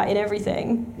do that in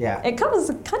everything, it covers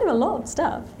kind of a lot of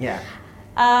stuff.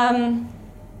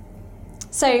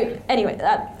 So anyway,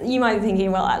 you might be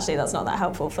thinking, well, actually, that's not that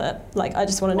helpful for, like, I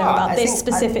just want to know about this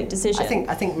specific decision.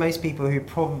 I think most people who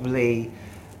probably,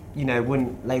 you know,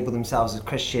 wouldn't label themselves as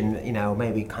Christian, you know,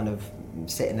 maybe kind of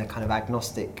sit in a kind of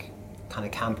agnostic kind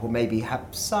of camp, or maybe have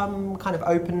some kind of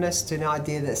openness to an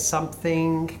idea that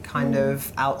something kind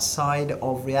of outside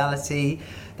of reality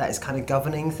that is kind of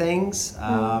governing things.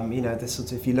 You know, this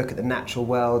sort of, if you look at the natural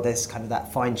world, there's kind of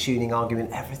that fine-tuning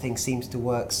argument, everything seems to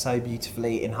work so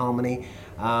beautifully in harmony.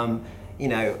 You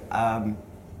know,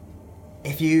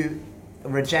 if you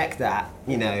reject that,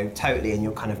 you know, totally, and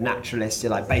you're kind of naturalist,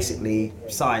 you're like, basically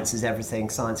science is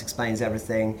everything, science explains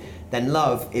everything, then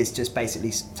love is just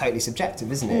basically totally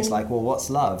subjective, isn't it? It's like, well, what's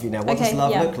love? You know, what does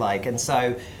love look like? And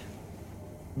so,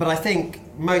 but I think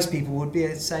most people would be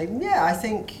able to say, yeah, I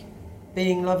think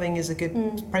being loving is a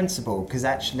good principle, because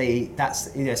actually that's,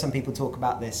 you know, some people talk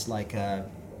about this like,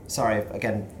 sorry,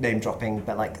 again, name dropping,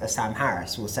 but like a Sam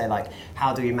Harris will say, like,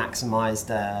 how do we maximize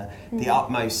the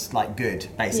utmost, like, good,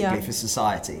 basically, for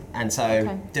society? And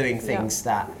so doing things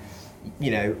that,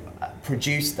 you know,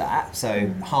 produce that, so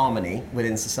harmony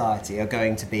within society, are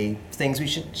going to be things we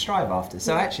should strive after.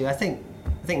 So actually, I think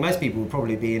most people would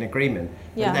probably be in agreement.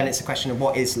 But then it's a question of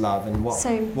what is love, and what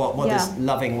does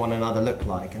loving one another look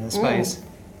like? And I suppose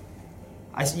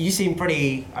you seem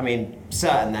pretty, I mean,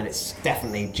 certain that it's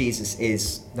definitely Jesus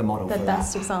is the model for that. The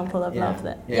best example of love.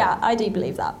 I do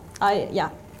believe that.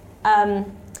 And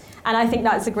I think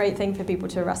that's a great thing for people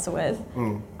to wrestle with.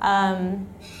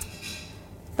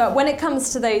 But when it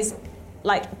comes to those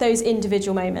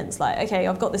individual moments, like, okay,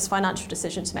 I've got this financial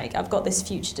decision to make, I've got this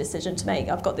future decision to make,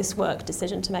 I've got this work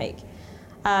decision to make,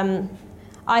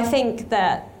 I think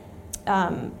that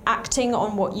acting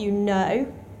on what you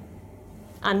know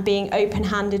and being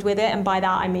open-handed with it, and by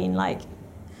that I mean, like,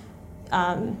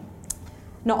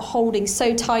 not holding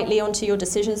so tightly onto your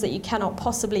decisions that you cannot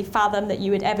possibly fathom that you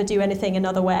would ever do anything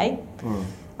another way,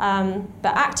 but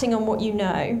acting on what you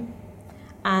know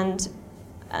and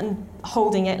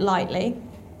holding it lightly.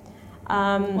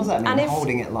 What does that mean,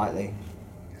 holding it lightly?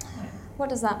 What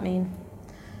does that mean?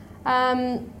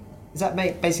 Does that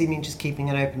basically mean just keeping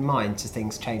an open mind to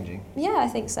things changing? Yeah, I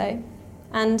think so.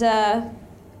 And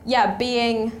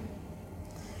being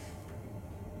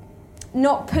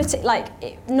not putting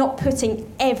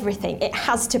everything. It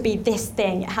has to be this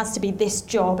thing. It has to be this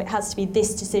job. It has to be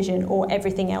this decision, or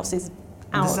everything else is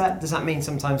out. Does that mean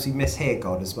sometimes we mishear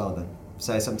God as well then?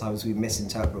 So sometimes we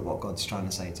misinterpret what God's trying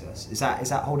to say to us. Is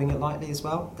that holding it lightly as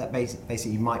well? That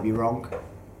basically you might be wrong,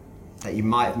 that you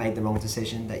might have made the wrong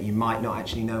decision, that you might not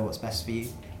actually know what's best for you?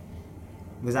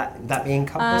 Would that be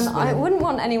encompassed? I wouldn't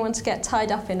want anyone to get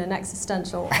tied up in an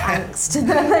existential angst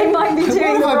that they might be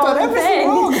doing the wrong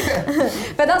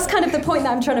thing. But that's kind of the point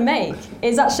that I'm trying to make,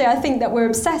 is actually I think that we're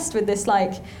obsessed with this,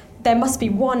 like, there must be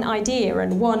one idea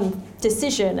and one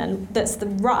decision and that's the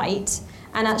right,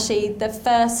 and actually the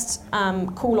first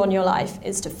call on your life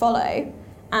is to follow.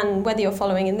 And whether you're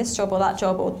following in this job or that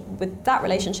job or with that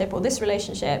relationship or this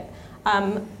relationship,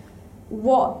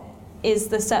 what is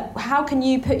the how can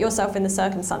you put yourself in the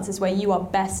circumstances where you are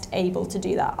best able to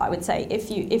do that? I would say if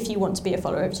you want to be a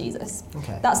follower of Jesus.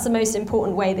 Okay. That's the most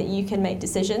important way that you can make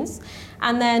decisions.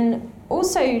 And then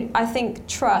also I think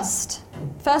trust,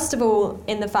 first of all,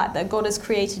 in the fact that God has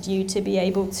created you to be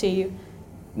able to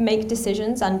make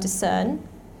decisions and discern,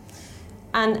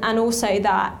 and also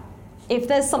that if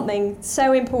there's something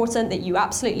so important that you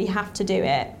absolutely have to do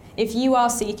it, if you are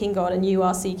seeking God and you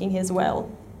are seeking his will,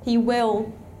 he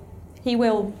will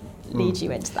lead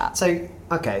you into that. So,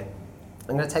 okay,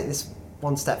 I'm going to take this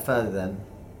one step further then.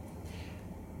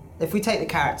 If we take the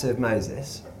character of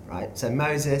Moses, right? So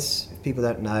Moses, if people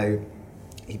don't know,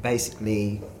 he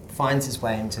basically finds his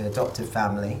way into an adoptive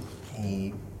family.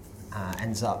 He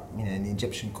ends up, in the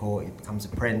Egyptian court. He becomes a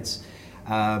prince,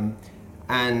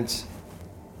 and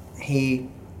he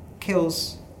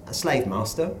kills a slave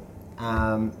master,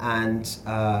 and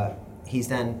he's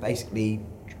then basically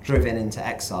driven into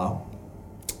exile.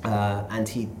 And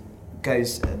he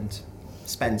goes and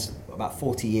spends about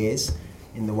 40 years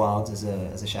in the wild as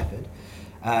a shepherd.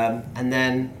 And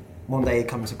then one day he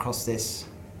comes across this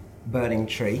burning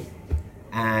tree,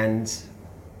 and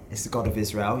it's the God of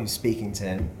Israel who's speaking to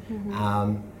him.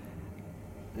 Mm-hmm.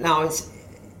 Now it's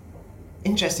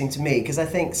interesting to me because I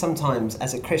think sometimes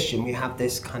as a Christian we have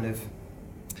this kind of,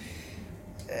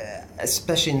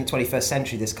 especially in the 21st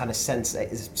century, this kind of sense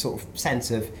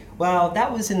of, well,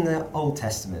 that was in the Old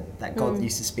Testament, that God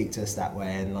used to speak to us that way,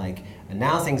 and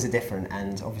now things are different,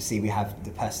 and obviously we have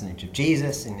the personage of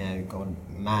Jesus, God,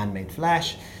 man made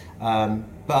flesh,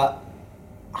 but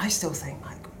I still think,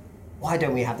 why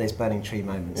don't we have those burning tree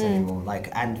moments anymore?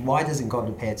 And why doesn't God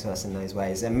appear to us in those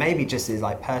ways? And maybe just as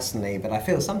personally, but I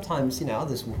feel sometimes,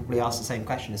 others will probably ask the same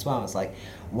question as well. It's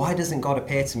why doesn't God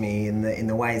appear to me in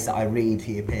the ways that I read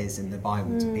he appears in the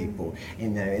Bible to people,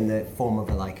 in the form of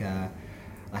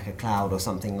a cloud or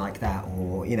something like that,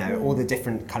 or all the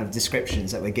different kind of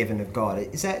descriptions that we're given of God.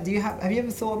 Have you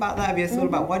ever thought about that? Have you ever thought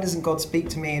about why doesn't God speak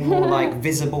to me in more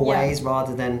visible ways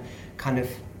rather than kind of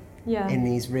in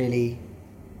these really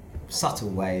subtle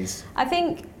ways? I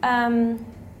think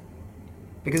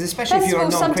because especially if you're a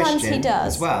non-Christian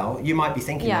as well, you might be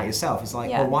thinking that yourself. It's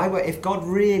well, if God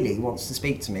really wants to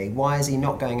speak to me, why is he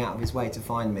not going out of his way to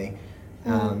find me?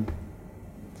 I'm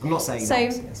not saying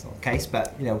that's not the case,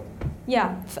 but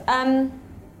yeah.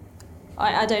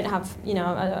 I don't have,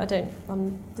 I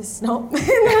don't, this is not,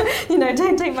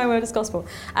 don't take my word as gospel.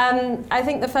 I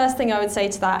think the first thing I would say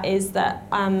to that is that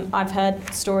I've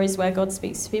heard stories where God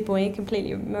speaks to people in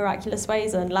completely miraculous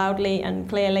ways and loudly and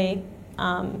clearly,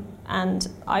 and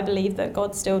I believe that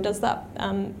God still does that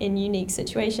in unique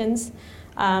situations.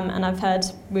 And I've heard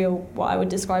what I would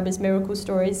describe as miracle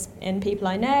stories in people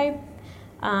I know,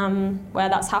 where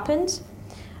that's happened.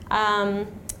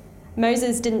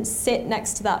 Moses didn't sit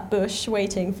next to that bush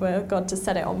waiting for God to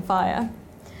set it on fire.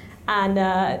 And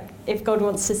if God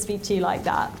wants to speak to you like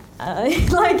that,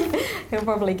 he'll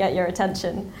probably get your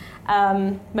attention.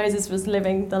 Moses was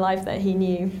living the life that he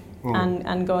knew,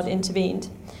 and God intervened.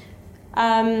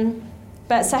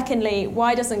 But secondly,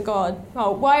 why doesn't God?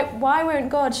 Why won't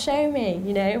God show me?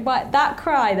 That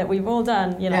cry that we've all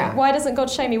done. Why doesn't God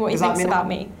show me what he thinks about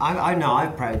me? I know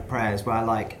I've prayed prayers where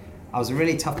I was in a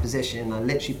really tough position. I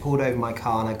literally pulled over my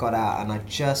car and I got out and I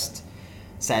just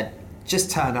said, just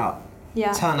turn up.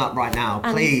 Yeah. Turn up right now,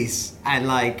 please.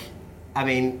 And I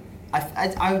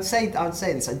would say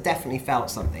this. I definitely felt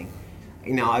something.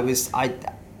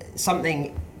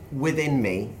 Something within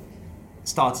me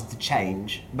started to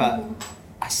change, but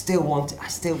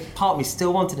part of me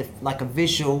still wanted a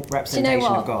visual representation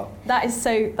of God. That's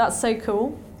so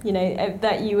cool.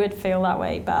 That you would feel that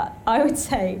way, but I would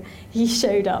say he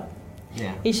showed up.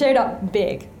 Yeah. He showed up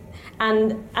big,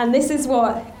 And this is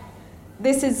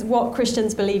what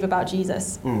Christians believe about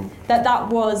Jesus. That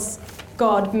was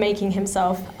God making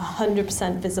himself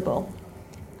 100% visible,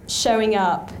 showing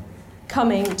up,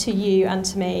 coming to you and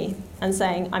to me and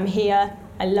saying, I'm here,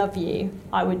 I love you,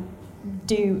 I would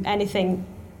do anything,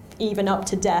 even up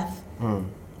to death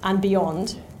and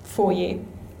beyond for you.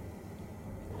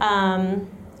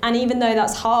 And even though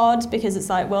that's hard, because it's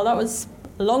like, well, that was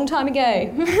a long time ago,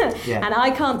 and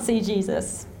I can't see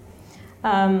Jesus,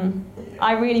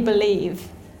 I really believe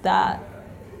that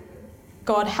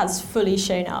God has fully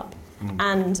shown up,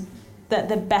 and that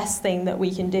the best thing that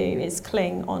we can do is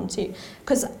cling on to.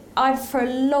 Because for a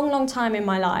long, long time in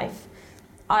my life,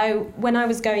 when I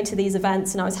was going to these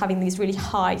events and I was having these really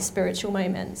high spiritual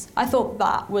moments, I thought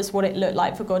that was what it looked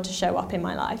like for God to show up in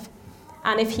my life.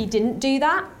 And if he didn't do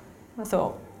that, I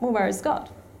thought, well, where is God?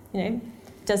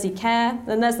 Does he care?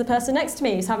 Then there's the person next to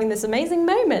me who's having this amazing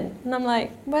moment. And I'm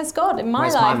like, where's God in my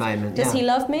life? My moment? Does he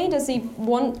love me? Does he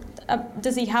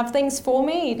does he have things for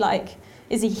me? Like,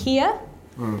 is he here?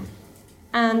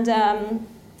 And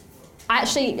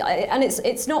actually, and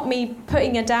it's not me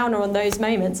putting a downer on those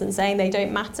moments and saying they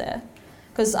don't matter.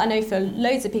 Because I know for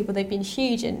loads of people, they've been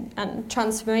huge and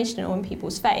transformational in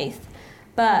people's faith.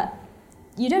 But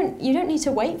you don't need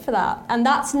to wait for that. And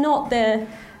that's not the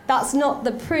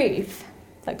proof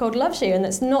that God loves you, and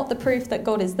it's not the proof that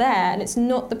God is there, and it's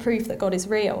not the proof that God is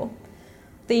real.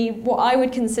 What I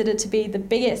would consider to be the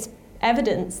biggest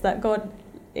evidence that God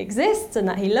exists and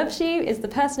that he loves you is the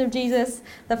person of Jesus,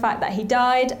 the fact that he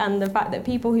died, and the fact that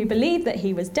people who believe that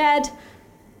he was dead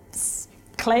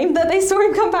claimed that they saw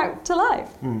him come back to life.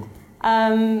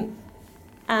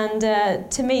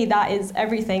 To me, that is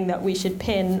everything that we should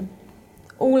pin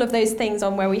all of those things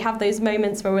on, where we have those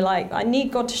moments where we're like, I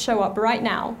need God to show up right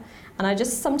now. And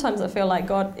sometimes I feel like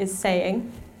God is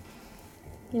saying,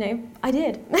 I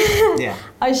did. Yeah.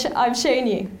 I've shown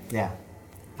you. Yeah,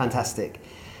 fantastic.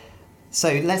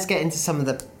 So let's get into some of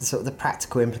the sort of the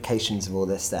practical implications of all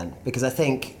this then, because I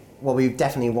think what we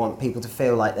definitely want people to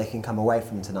feel like they can come away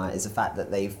from tonight is the fact that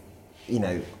they've,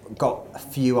 got a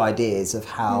few ideas of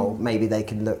how maybe they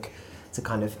can look to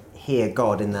kind of hear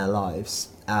God in their lives.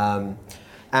 And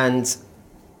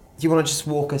do you want to just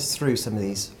walk us through some of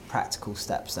these practical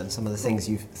steps and some of the things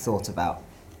you've thought about?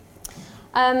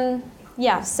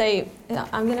 Yeah, so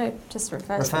I'm going to just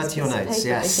refer to your notes,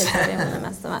 yes. Because I don't want to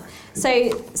mess them up.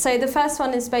 So the first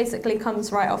one is basically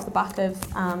comes right off the back of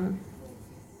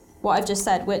what I've just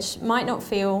said, which might not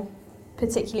feel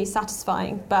particularly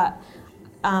satisfying, but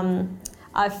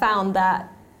I've found that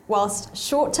whilst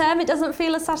short term it doesn't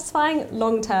feel as satisfying,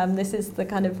 long term this is the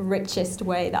kind of richest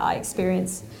way that I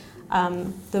experience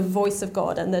the voice of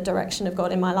God and the direction of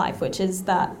God in my life, which is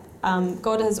that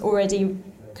God has already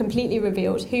completely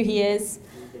revealed who he is,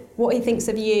 what he thinks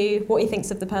of you, what he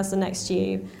thinks of the person next to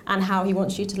you, and how he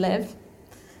wants you to live.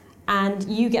 And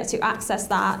you get to access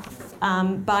that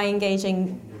by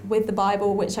engaging with the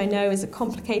Bible, which I know is a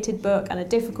complicated book and a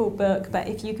difficult book, but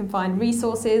if you can find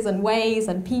resources and ways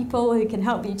and people who can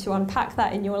help you to unpack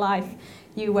that in your life,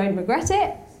 you won't regret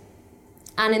it.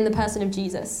 And in the person of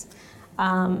Jesus.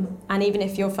 And even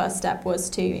if your first step was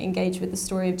to engage with the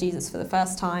story of Jesus for the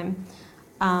first time,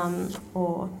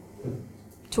 or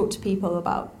talk to people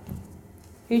about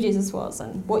who Jesus was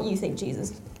and what you think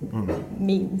Jesus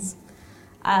means,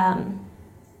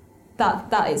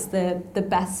 that is the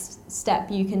best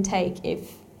step you can take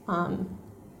if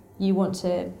you want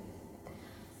to,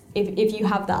 if you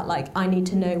have that, like, I need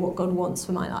to know what God wants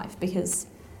for my life, because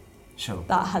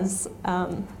that has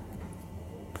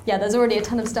there's already a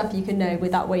ton of stuff you can know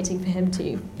without waiting for him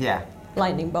to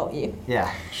lightning bolt you.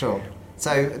 Yeah, sure.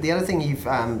 So the other thing you've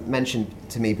mentioned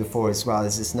to me before as well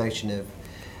is this notion of,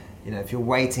 if you're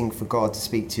waiting for God to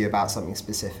speak to you about something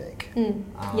specific,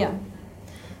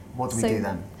 what do we do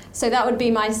then? So that would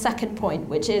be my second point,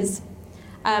 which is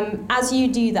as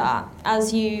you do that,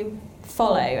 as you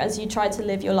follow, as you try to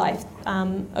live your life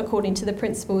according to the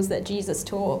principles that Jesus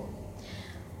taught,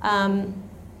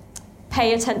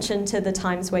 pay attention to the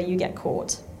times where you get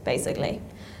caught, basically.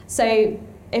 So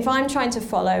if I'm trying to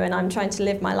follow and I'm trying to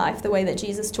live my life the way that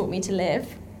Jesus taught me to live,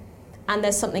 and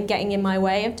there's something getting in my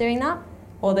way of doing that,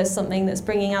 or there's something that's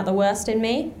bringing out the worst in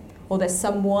me, or there's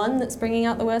someone that's bringing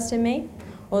out the worst in me,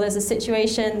 or there's a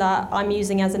situation that I'm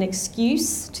using as an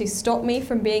excuse to stop me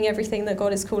from being everything that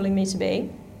God is calling me to be,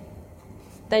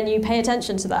 then you pay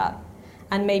attention to that.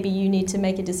 And maybe you need to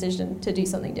make a decision to do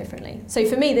something differently. So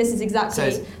for me, this is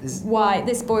exactly why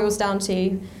this boils down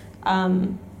to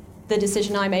the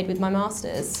decision I made with my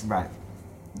master's. Right.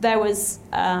 I was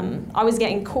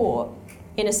getting caught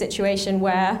in a situation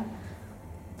where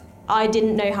I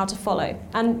didn't know how to follow.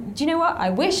 And do you know what? I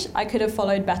wish I could have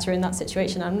followed better in that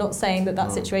situation. I'm not saying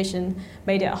that situation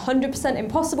made it 100%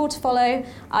 impossible to follow.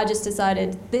 I just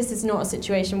decided this is not a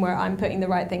situation where I'm putting the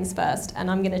right things first,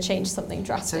 and I'm going to change something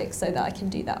drastic so that I can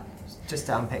do that. Just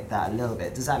to unpick that a little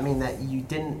bit, does that mean that you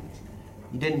didn't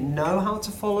know how to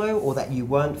follow, or that you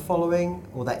weren't following,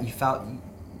 or that you felt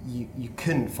you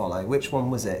couldn't follow? Which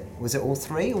one was it? Was it all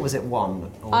three, or was it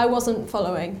one? Or I wasn't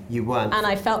following. You weren't? And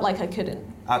I felt like I couldn't.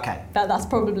 Okay. That's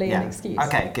probably an excuse.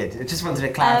 Okay, good. I just wanted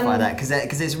to clarify that, because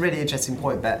it's a really interesting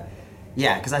point. But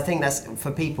yeah, because I think that's,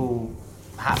 for people,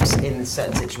 perhaps in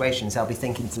certain situations, they'll be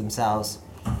thinking to themselves,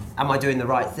 am I doing the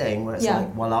right thing? Where it's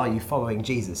like, well, are you following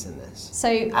Jesus in this?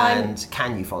 And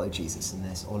can you follow Jesus in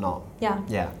this or not? Yeah.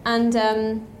 Yeah. And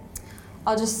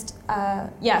I'll just,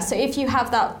 so if you have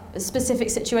that specific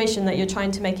situation that you're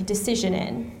trying to make a decision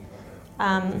in,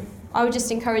 I would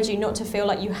just encourage you not to feel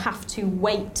like you have to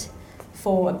wait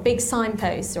for a big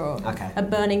signpost or a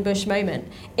burning bush moment.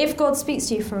 If God speaks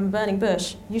to you from a burning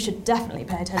bush, you should definitely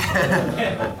pay attention.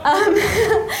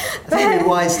 I think it'd be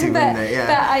wise to, wouldn't it? Yeah.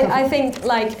 But I think,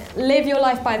 like, live your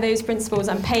life by those principles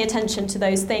and pay attention to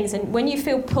those things. And when you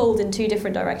feel pulled in two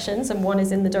different directions, and one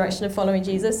is in the direction of following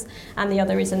Jesus and the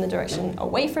other is in the direction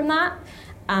away from that,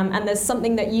 and there's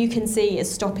something that you can see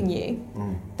is stopping you,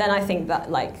 then I think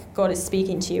that, like, God is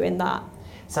speaking to you in that.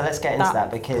 So let's get into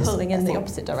that, because pulling in the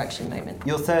opposite direction moment.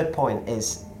 Your third point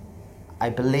is, I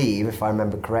believe, if I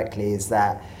remember correctly, is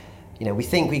that, we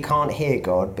think we can't hear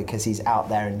God because he's out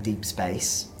there in deep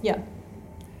space. Yeah.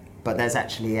 But there's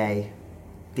actually a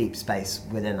deep space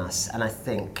within us. And I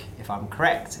think, if I'm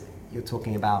correct, you're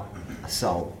talking about a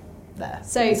soul there.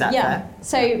 So, is that fair?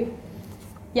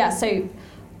 So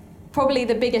probably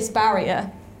the biggest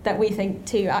barrier that we think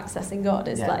to accessing God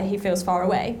is that he feels far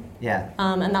away. Yeah.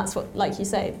 And that's what, like you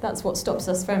say, that's what stops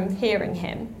us from hearing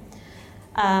him.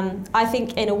 I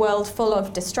think in a world full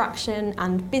of distraction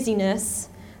and busyness,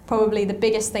 probably the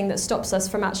biggest thing that stops us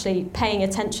from actually paying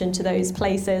attention to those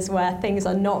places where things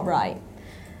are not right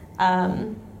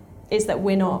is that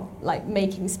we're not, like,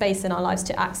 making space in our lives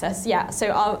to access. Yeah, so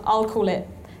I'll call it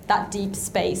that deep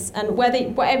space. And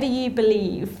whatever you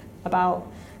believe about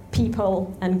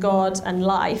people and God and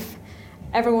life,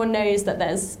 everyone knows that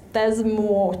there's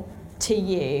more to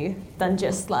you than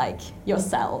just, like, your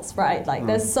cells, right? Like,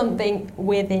 there's something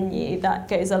within you that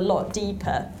goes a lot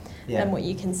deeper than what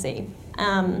you can see.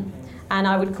 And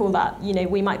I would call that,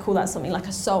 we might call that something like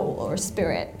a soul or a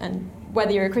spirit. And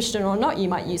whether you're a Christian or not, you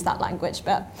might use that language.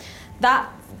 But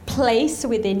that place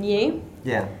within you,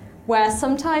 where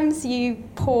sometimes you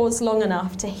pause long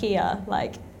enough to hear,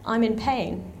 like, I'm in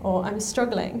pain, or I'm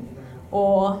struggling,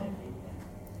 or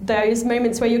those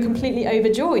moments where you're completely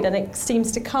overjoyed and it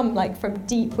seems to come, like, from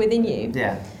deep within you.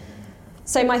 Yeah.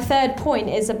 So my third point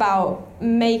is about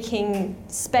making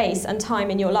space and time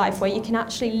in your life where you can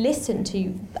actually listen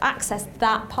to access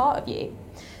that part of you.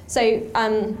 So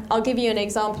I'll give you an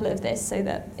example of this so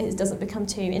that it doesn't become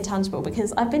too intangible,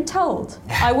 because I've been told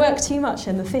I work too much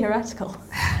in the theoretical.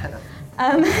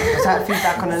 Was that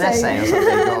feedback on an essay or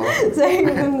something?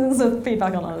 So there's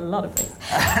feedback on a lot of things.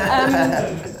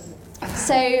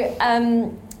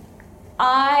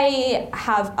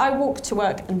 I walk to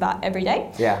work and back every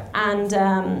day. Yeah. And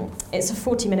it's a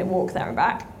 40-minute walk there and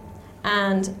back.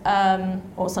 And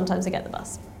or sometimes I get the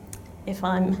bus if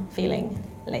I'm feeling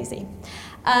lazy.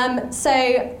 So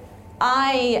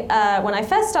when I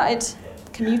first started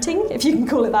commuting, if you can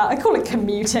call it that. I call it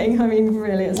commuting. I mean,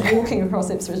 really, it's walking across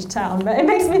Ipswich town, but it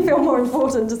makes me feel more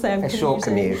important to say I'm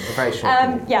commuting. A very short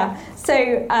commute. Yeah.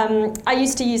 So I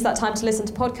used to use that time to listen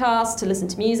to podcasts, to listen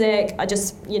to music. I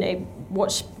just,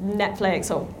 watch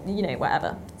Netflix or,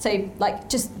 whatever. So, like,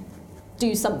 just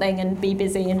do something and be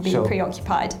busy and be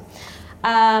preoccupied.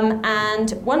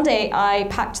 And one day I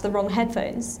packed the wrong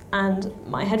headphones and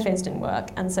my headphones didn't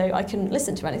work, and so I couldn't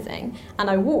listen to anything, and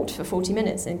I walked for 40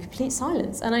 minutes in complete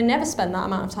silence, and I never spent that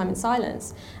amount of time in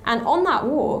silence. And on that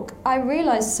walk I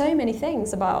realised so many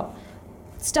things about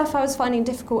stuff I was finding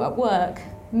difficult at work,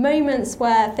 moments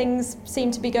where things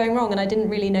seemed to be going wrong and I didn't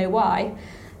really know why,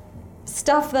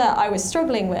 stuff that I was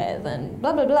struggling with, and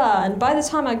blah blah blah. And by the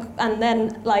time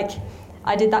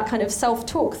I did that kind of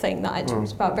self-talk thing that I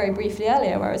talked about very briefly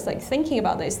earlier, where I was, like, thinking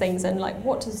about those things and, like,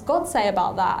 what does God say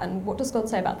about that, and what does God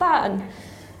say about that? And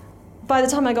by the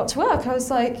time I got to work, I was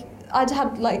like, I'd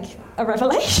had, like, a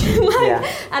revelation,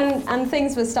 and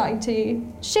things were starting to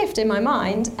shift in my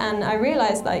mind, and I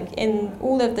realised, like, in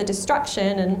all of the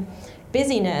distraction and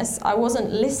busyness, I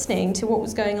wasn't listening to what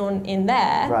was going on in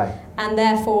there, Right. and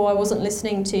therefore I wasn't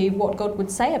listening to what God would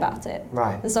say about it.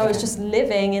 Right. And so I was just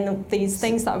living in these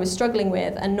things that I was struggling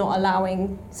with and not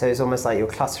allowing. So it's almost like you're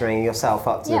cluttering yourself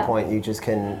up to the Yeah. point you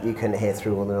couldn't hear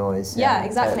through all the noise. Yeah,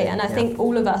 exactly. totally. And I think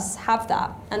all of us have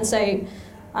that. And so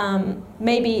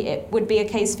maybe it would be a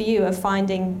case for you of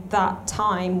finding that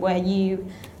time where you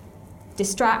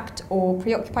distract or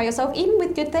preoccupy yourself, even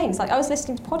with good things. Like I was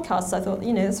listening to podcasts, I thought,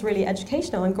 it's really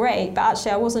educational and great, but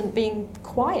actually I wasn't being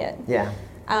quiet. Yeah.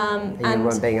 And you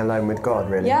weren't being alone with God,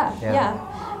 really. Yeah.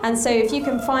 And so if you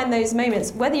can find those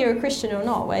moments, whether you're a Christian or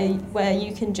not, where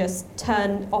you can just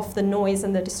turn off the noise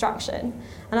and the distraction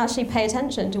and actually pay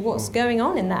attention to what's going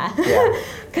on in there. Yeah.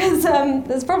 Because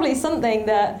there's probably something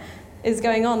that is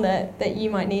going on that you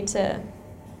might need to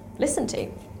listen to.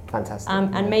 Fantastic.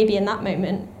 And maybe in that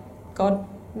moment, God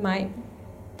might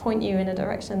point you in a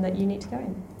direction that you need to go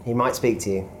in. He might speak to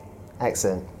you.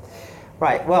 Excellent.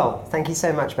 Right, well, thank you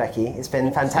so much, Becky. It's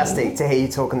been fantastic to hear you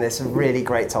talk on this really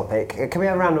great topic. Can we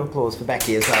have a round of applause for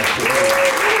Becky as well?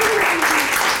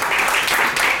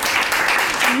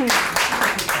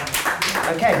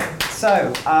 Okay,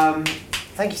 so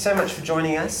thank you so much for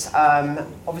joining us.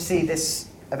 Obviously, this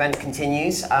event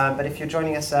continues, but if you're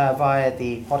joining us via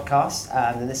the podcast,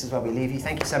 then this is where we leave you.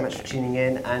 Thank you so much for tuning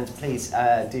in, and please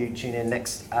do tune in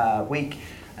next week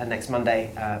and next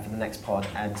Monday for the next pod,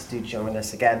 and do join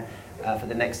us again for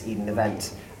the next Eden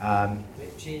event.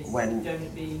 Which is when, going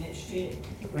to be next year.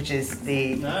 Which is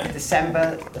the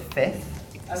December the 5th.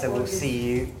 So we'll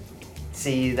see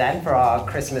you then for our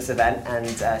Christmas event, and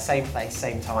same place,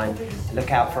 same time.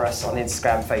 Look out for us on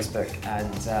Instagram, Facebook,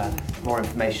 and more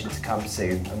information to come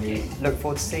soon. And we look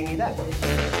forward to seeing you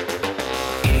then.